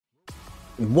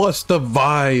What's the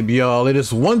vibe, y'all? It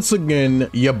is once again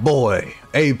your boy,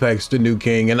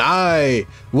 ApexTheNewKing, and I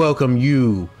welcome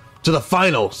you to the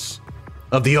finals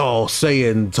of the All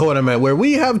SAIYAN tournament, where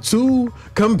we have two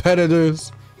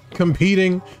competitors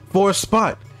competing for a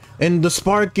spot in the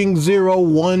Sparking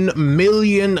 1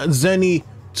 million zeni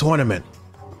tournament.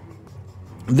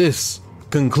 This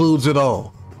concludes it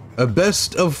all. A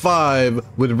best of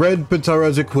 5 with red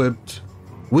Pataras equipped.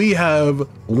 We have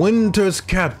Winter's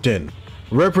Captain,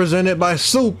 represented by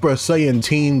Super Saiyan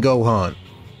Teen Gohan,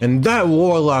 and that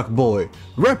Warlock boy,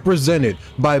 represented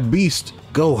by Beast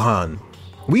Gohan.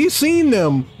 We've seen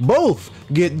them both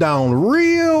get down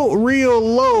real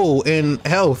low in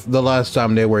health the last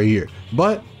time they were here,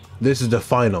 but this is the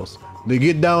finals. To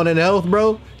get down in health,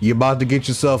 bro, you're about to get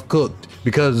yourself cooked,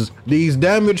 because these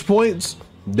damage points,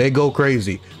 they go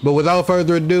crazy. But without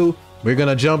further ado, we're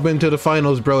gonna jump into the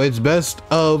finals, bro. It's best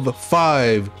of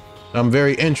 5. I'm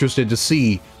very interested to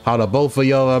see how the both of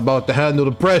y'all are about to handle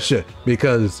the pressure,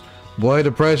 because boy,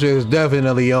 the pressure is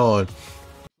definitely on.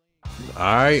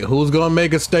 All right, who's gonna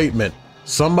make a statement?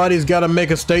 Somebody's got to make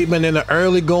a statement in the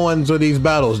early goings of these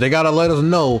battles. They got to let us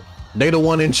know they the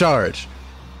one in charge.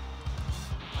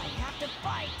 I have to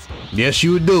fight. Yes,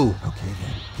 you do. Okay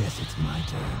then, guess it's my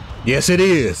turn. Yes, it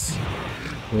is.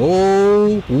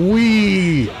 Oh,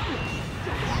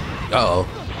 uh-oh,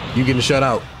 you getting shut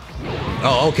out.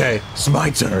 Oh, okay, it's my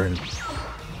turn.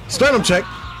 Sternum check,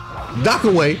 dock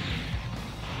away.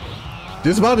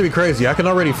 This is about to be crazy. I can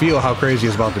already feel how crazy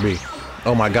it's about to be.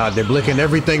 Oh my God, they're blicking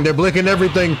everything. They're blicking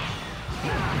everything.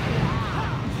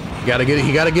 He gotta get it.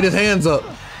 He gotta get his hands up.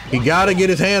 He gotta get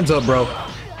his hands up, bro.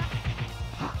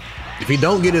 If he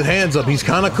don't get his hands up, he's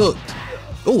kind of cooked.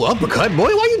 Oh, uppercut,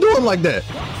 boy. Why you doing like that?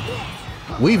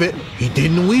 Weave it. He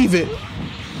didn't weave it.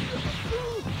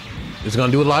 It's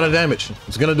gonna do a lot of damage.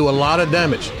 It's gonna do a lot of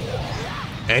damage.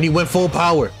 And he went full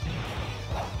power.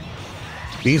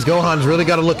 These Gohans really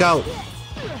gotta look out.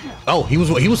 Oh, he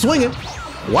was swinging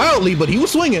wildly, but he was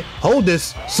swinging. Hold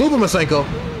this, Super Masenko.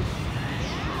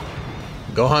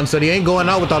 Gohan said he ain't going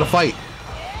out without a fight.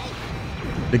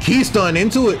 The key stun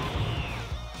into it.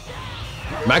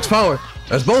 Max power.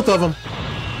 That's both of them.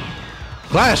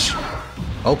 Clash.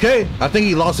 Okay, I think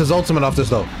he lost his ultimate off this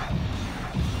though.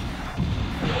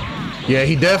 Yeah,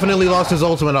 he definitely lost his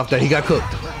ultimate off that. He got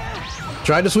cooked.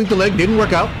 Tried to sweep the leg, didn't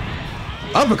work out.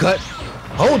 Uppercut.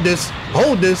 Hold this,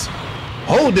 hold this,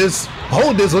 hold this,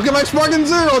 hold this. Looking like Sparking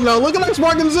Zero now. Looking like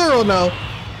Sparking Zero now.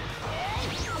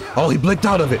 Oh, he blinked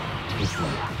out of it.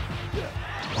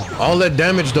 All that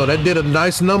damage though, that did a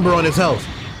nice number on his health.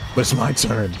 But it's my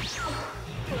turn.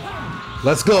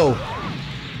 Let's go.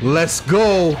 Let's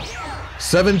go.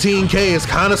 17K is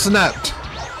kind of snapped.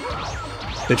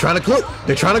 They're trying to cook.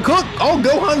 They're trying to cook. Oh,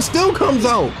 Gohan still comes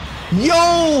out.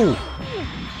 Yo!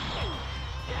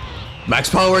 Max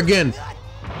power again.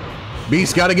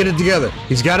 Beast got to get it together.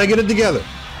 He's got to get it together.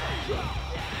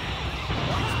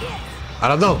 I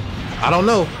don't know. I don't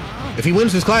know. If he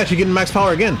wins this clash, he's getting max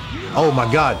power again. Oh my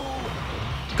God.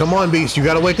 Come on, Beast. You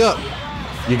got to wake up.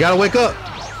 You got to wake up.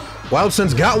 Wild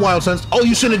Sense got Wild Sense. Oh,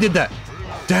 you shouldn't have did that.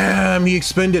 Damn, he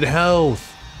expended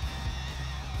health.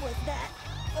 Was that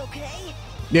okay?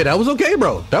 Yeah, that was okay,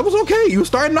 bro. That was okay. You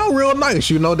starting out real nice,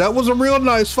 you know. That was a real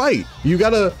nice fight. You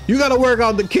gotta work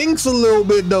out the kinks a little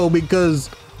bit though, because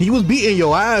he was beating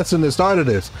your ass in the start of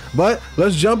this. But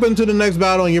let's jump into the next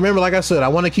battle. And you remember, like I said, I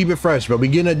want to keep it fresh, but we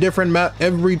getting a different map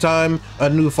every time a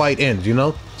new fight ends, you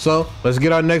know? So let's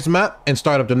get our next map and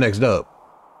start up the next dub.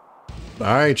 All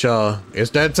right, y'all,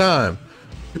 it's that time.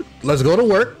 Let's go to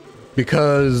work,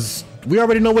 because we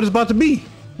already know what it's about to be.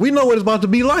 We know what it's about to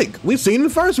be like. We've seen the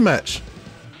first match.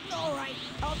 All right,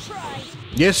 I'll try.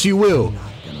 Yes, you will.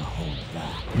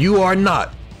 You are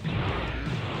not.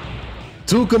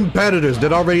 Two competitors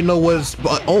that already know what's...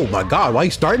 Oh my God, why are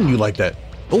you starting you like that?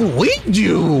 Oh, weaked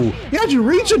you. He had you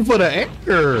reaching for the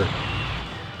anchor.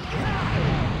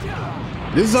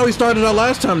 This is how he started out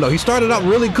last time though. He started out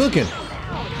really cooking.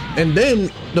 And then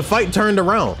the fight turned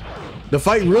around. The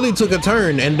fight really took a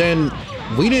turn, and then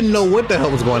we didn't know what the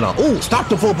hell was going on. Oh, stop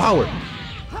the full power.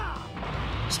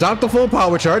 Stop the full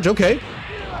power charge, okay.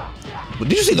 But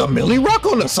did you see the melee rock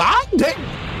on the side? Dang.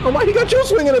 Oh, why he got you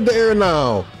swinging at the air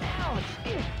now?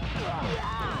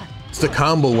 It's the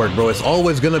combo work, bro. It's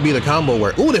always gonna be the combo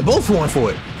work. Oh, they're both going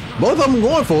for it. Both of them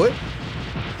going for it.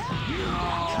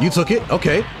 You took it,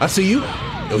 okay. I see you.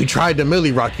 Oh, he tried to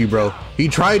melee rock you, bro. He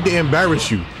tried to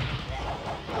embarrass you.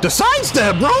 The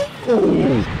sidestep, bro.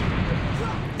 Ooh.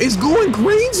 It's going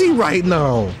crazy right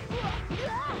now.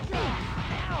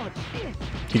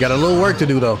 He got a little work to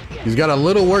do though. He's got a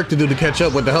little work to do to catch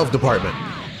up with the health department.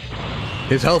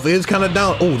 His health is kind of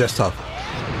down. Oh, that's tough.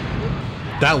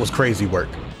 That was crazy work.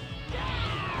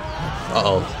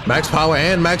 Uh-oh. Max power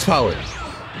and max power.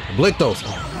 Blick those.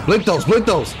 Blick those. Blick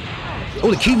those.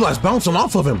 Oh, the key blast bouncing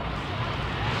off of him.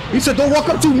 He said, don't walk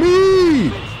up to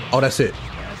me. Oh, that's it.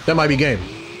 That might be game.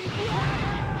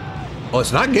 Oh,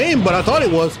 it's not game, but I thought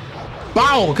it was.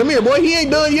 Bow. Come here, boy. He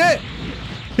ain't done yet.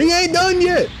 He ain't done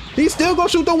yet. He's still gonna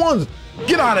shoot the ones.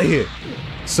 Get out of here.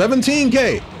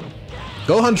 17K.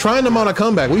 Gohan trying to mount a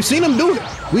comeback. We've seen him do it.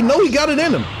 We know he got it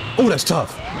in him. Oh, that's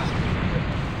tough.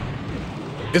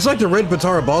 It's like the Red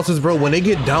Patara bosses, bro. When they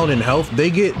get down in health, they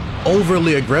get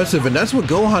overly aggressive, and that's what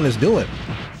Gohan is doing.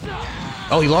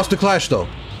 Oh, he lost the clash, though.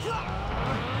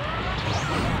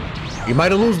 He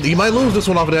might lose this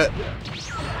one off of that.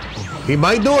 He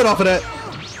might do it off of that.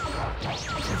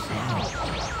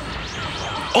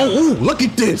 Oh, ooh, look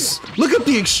at this. Look at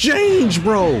the exchange,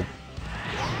 bro.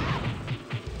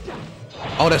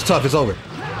 Oh, that's tough. It's over.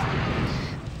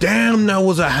 Damn, that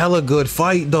was a hella good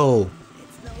fight, though.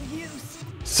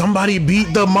 Somebody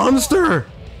beat the monster.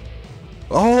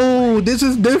 Oh, this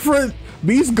is different.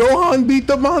 Beast Gohan beat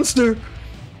the monster.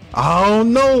 I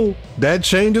don't know. That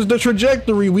changes the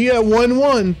trajectory. We at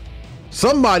 1-1.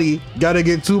 Somebody got to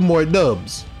get 2 more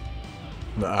dubs.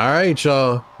 All right,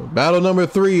 y'all. Battle number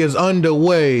 3 is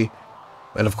underway.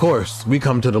 And of course, we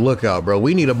come to the lookout, bro.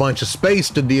 We need a bunch of space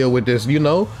to deal with this, you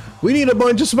know? We need a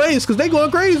bunch of space because they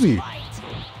going crazy.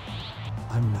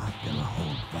 I'm not gonna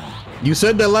hold back. You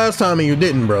said that last time and you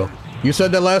didn't, bro. You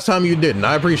said that last time you didn't.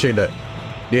 I appreciate that.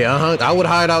 Yeah, I would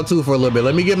hide out too for a little bit.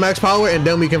 Let me get max power and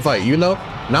then we can fight, you know?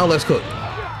 Now let's cook.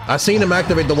 I seen him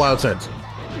activate the wild sense.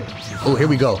 Oh, here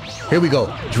we go. Here we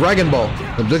go. Dragon Ball.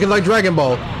 I'm looking like Dragon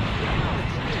Ball.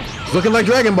 It's looking like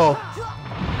Dragon Ball.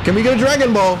 Can we get a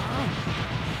Dragon Ball?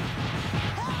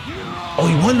 Oh,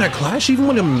 he won that clash even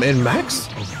with him in max?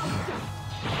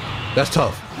 That's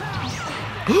tough.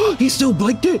 He still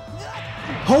blinked it.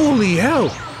 Holy hell.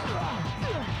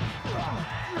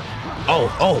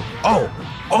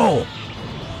 Oh.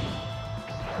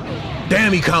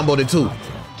 Damn, he comboed it too.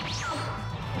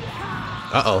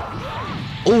 Uh-oh.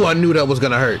 Oh, I knew that was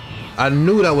gonna hurt. I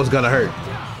knew that was gonna hurt.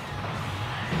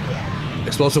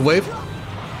 Explosive wave.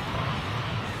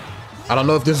 I don't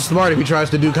know if this is smart if he tries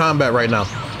to do combat right now.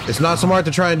 It's not smart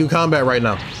to try and do combat right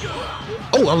now.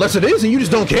 Oh, unless it is and you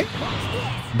just don't care.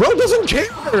 Bro doesn't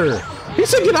care. He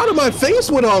said get out of my face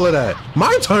with all of that.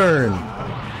 My turn.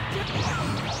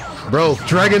 Bro,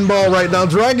 Dragon Ball right now.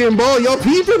 Dragon Ball, y'all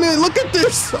peeping it. Look at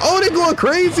this. Oh, they're going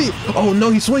crazy. Oh no,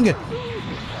 he's swinging.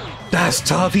 That's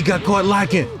tough. He got caught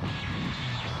lacking.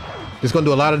 It's gonna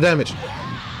do a lot of damage.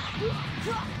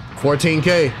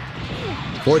 14K.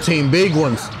 14 big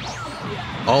ones.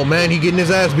 Oh man, he getting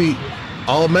his ass beat.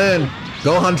 Oh man,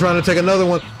 Gohan trying to take another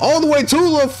one all the way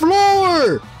to the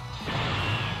floor.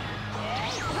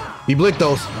 He blinked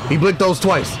those. He blinked those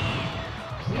twice.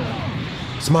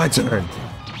 It's my turn.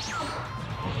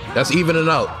 That's evening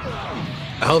out.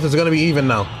 Health is gonna be even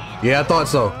now. Yeah, I thought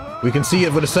so. We can see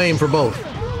it for the same for both.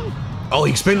 Oh,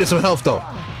 he expended some health though.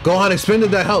 Gohan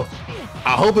expended that health.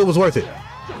 I hope it was worth it.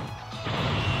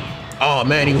 Oh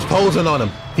man, he was posing on him.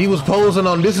 He was posing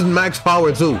on him. This is max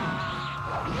power too.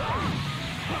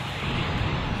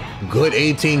 Good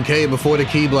 18K before the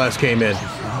Ki Blast came in.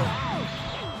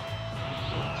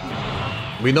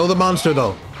 We know the monster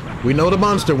though. We know the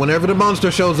monster. Whenever the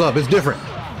monster shows up, it's different.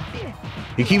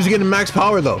 He keeps getting max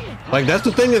power though. Like that's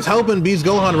the thing that's helping Beast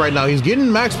Gohan right now. He's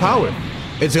getting max power.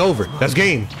 It's over. That's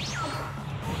game.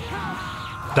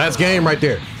 That's game right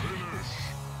there.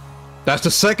 That's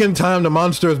the second time the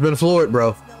monster has been floored,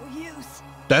 bro.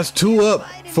 That's 2 up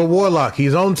for Warlock.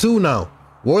 He's on 2 now.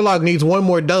 Warlock needs 1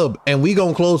 more dub, and we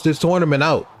gonna close this tournament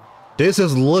out. This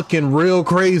is looking real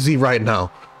crazy right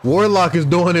now. Warlock is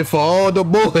doing it for all the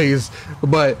boys,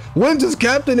 but Winter's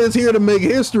Captain is here to make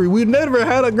history. We never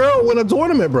had a girl win a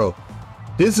tournament, bro.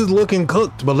 This is looking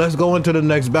cooked, but let's go into the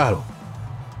next battle.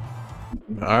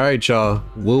 All right, y'all.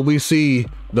 Will we see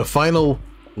the final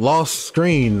lost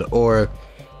screen, or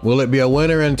will it be a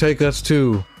winner and take us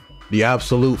to the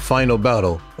absolute final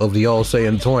battle of the All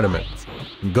Saiyan tournament?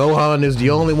 Gohan is the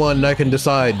only one that can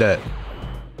decide that.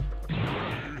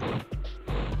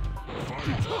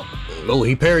 Oh,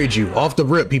 he parried you. Off the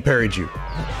rip, he parried you.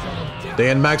 They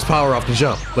had max power off the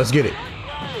jump. Let's get it.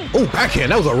 Oh,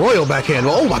 backhand. That was a royal backhand.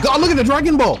 Oh my God, look at the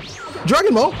Dragon Ball.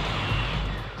 Dragon Ball.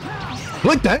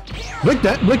 Blink that. Blink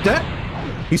that. Blink that.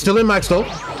 He's still in max though.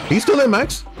 He's still in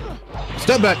max.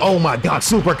 Step back. Oh my God,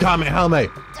 Super Kamehameha.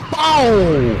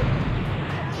 Oh!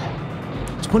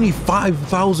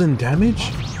 25,000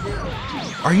 damage?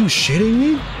 Are you shitting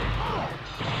me?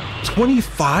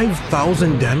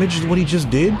 25,000 damage is what he just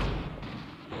did?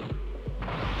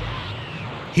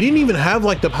 He didn't even have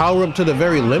like the power up to the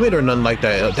very limit or nothing like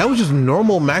that. That was just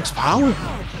normal max power.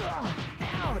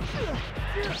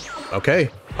 Okay,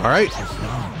 all right.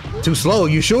 Too slow,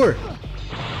 you sure?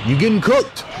 You getting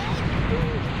cooked.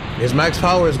 His max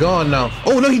power is gone now.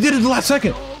 Oh no, he did it the last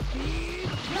second.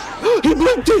 He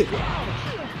blinked it.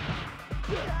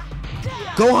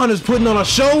 Gohan is putting on a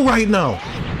show right now.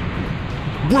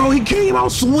 Bro, he came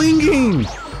out swinging.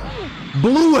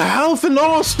 Blue health and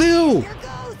all still.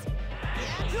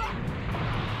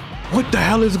 What the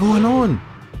hell is going on?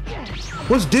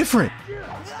 What's different?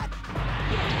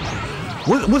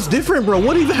 What's different, bro?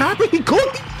 What even happened? He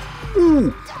cooked.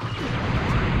 Ooh.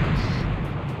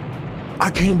 I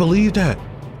can't believe that.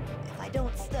 If I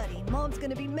don't study, Mom's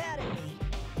gonna be mad at me.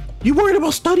 You worried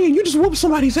about studying? You just whooped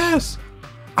somebody's ass.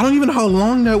 I don't even know how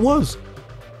long that was.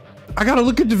 I gotta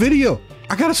look at the video.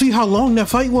 I gotta see how long that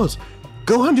fight was.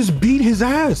 Gohan just beat his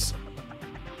ass.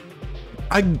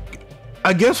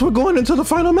 I guess we're going into the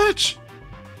final match.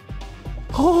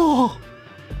 Oh,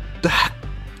 that.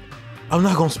 I'm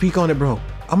not gonna speak on it, bro.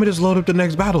 I'm gonna just load up the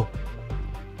next battle.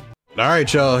 All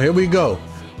right, y'all, here we go.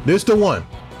 This the one.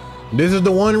 This is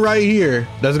the one right here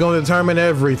that's gonna determine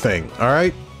everything, all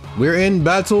right? We're in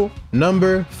battle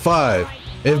number 5.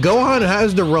 If Gohan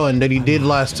has the run that he did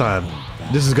last time,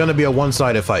 this is gonna be a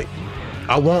one-sided fight.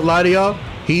 I won't lie to y'all,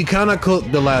 he kinda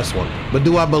cooked the last one. But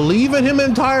do I believe in him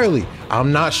entirely?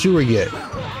 I'm not sure yet.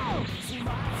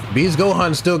 Beast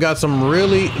Gohan still got some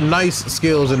really nice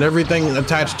skills and everything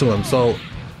attached to him, so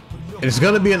it's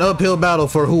gonna be an uphill battle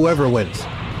for whoever wins.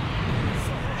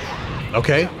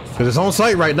 Okay, because it's on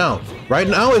site right now. Right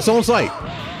now, it's on site.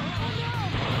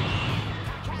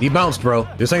 He bounced, bro.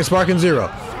 This ain't sparking 0.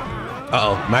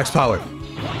 Uh-oh, max power.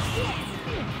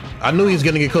 I knew he was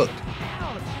gonna get cooked.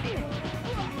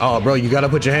 Oh, bro, you gotta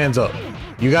put your hands up.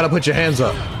 You gotta put your hands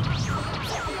up.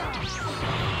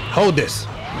 Hold this.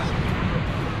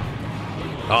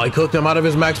 Oh, he cooked him out of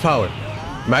his max power.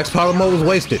 Max power mode was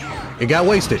wasted. It got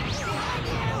wasted.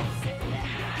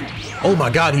 Oh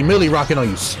my God, he milli rocking on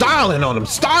you. Styling on him,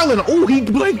 styling. Oh, he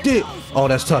blinked it. Oh,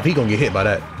 that's tough. He gonna get hit by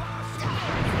that.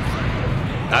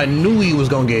 I knew he was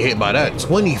gonna get hit by that.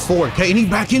 24K, and he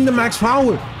back into max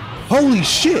power. Holy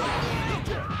shit.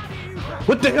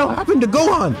 What the hell happened to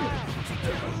Gohan?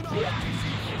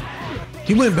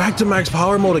 He went back to max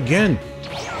power mode again.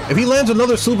 If he lands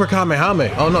another Super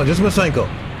Kamehameha, oh no, just Masenko.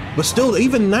 But still,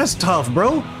 even that's tough,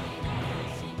 bro.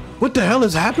 What the hell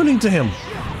is happening to him?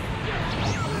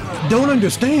 Don't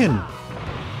understand.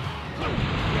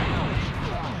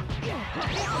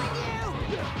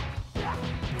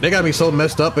 They got me so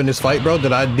messed up in this fight, bro,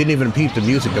 that I didn't even peep the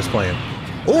music that's playing.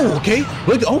 Oh, okay.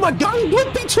 Look, oh my God, he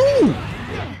blinked me too.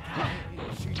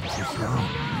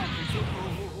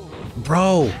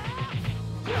 Bro.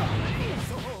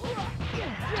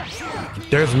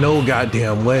 There's no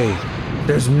goddamn way.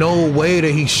 There's no way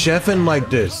that he's chefing like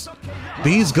this.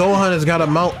 Beast Gohan has got to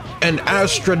mount an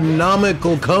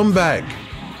astronomical comeback.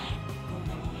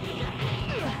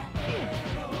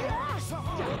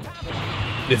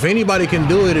 If anybody can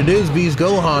do it, it is Beast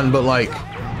Gohan, but like,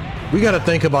 we got to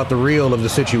think about the real of the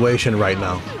situation right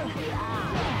now.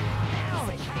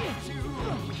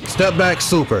 Step back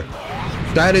super.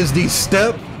 That is the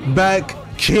step back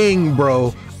king,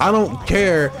 bro. I don't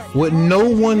care what no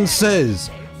one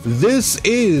says. This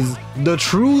is the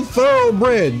true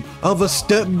thoroughbred of a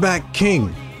step back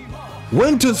king.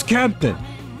 Winter's captain.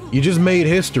 You just made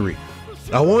history.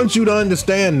 I want you to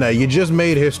understand that you just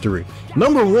made history.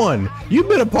 Number one, you've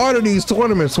been a part of these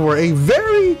tournaments for a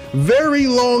very, very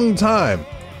long time.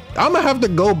 I'm gonna have to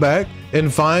go back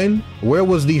and find where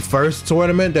was the first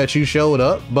tournament that you showed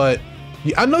up, but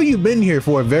I know you've been here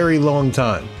for a very long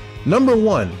time. Number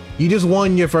one, you just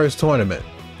won your first tournament.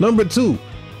 Number two,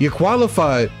 you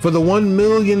qualified for the 1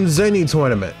 million Zeni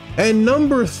tournament. And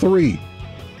number three,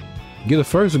 you're the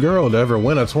first girl to ever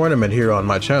win a tournament here on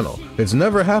my channel. It's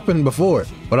never happened before,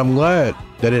 but I'm glad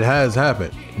that it has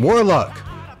happened. Warlock,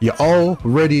 you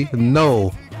already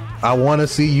know I want to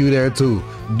see you there too.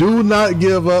 Do not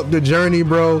give up the journey,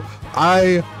 bro.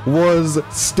 I was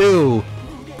still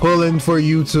pulling for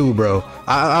you too, bro.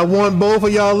 I want both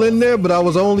of y'all in there, but I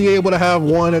was only able to have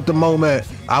one at the moment.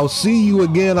 I'll see you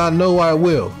again, I know I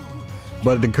will.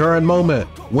 But at the current moment,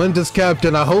 Winter's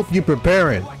captain, I hope you're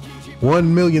preparing.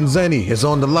 1 million Zeni is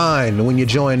on the line when you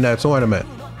join that tournament.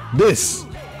 This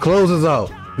closes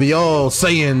out the All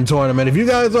Saiyan tournament. If you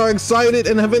guys are excited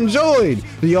and have enjoyed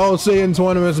the All Saiyan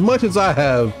tournament as much as I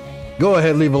have, go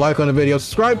ahead, leave a like on the video,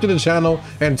 subscribe to the channel,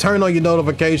 and turn on your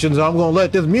notifications. I'm gonna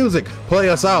let this music play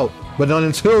us out. But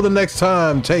until the next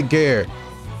time, take care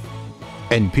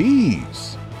and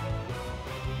peace.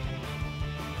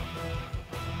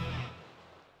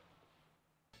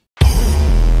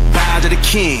 the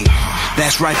king.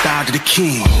 That's right, bow to the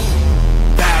king.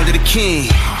 Bow to the king.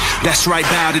 That's right,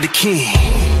 bow to the king.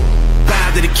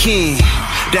 Bow to the king.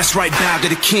 That's right, bow to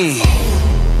the king.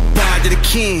 Bow to the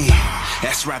king.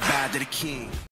 That's right, bow to the king.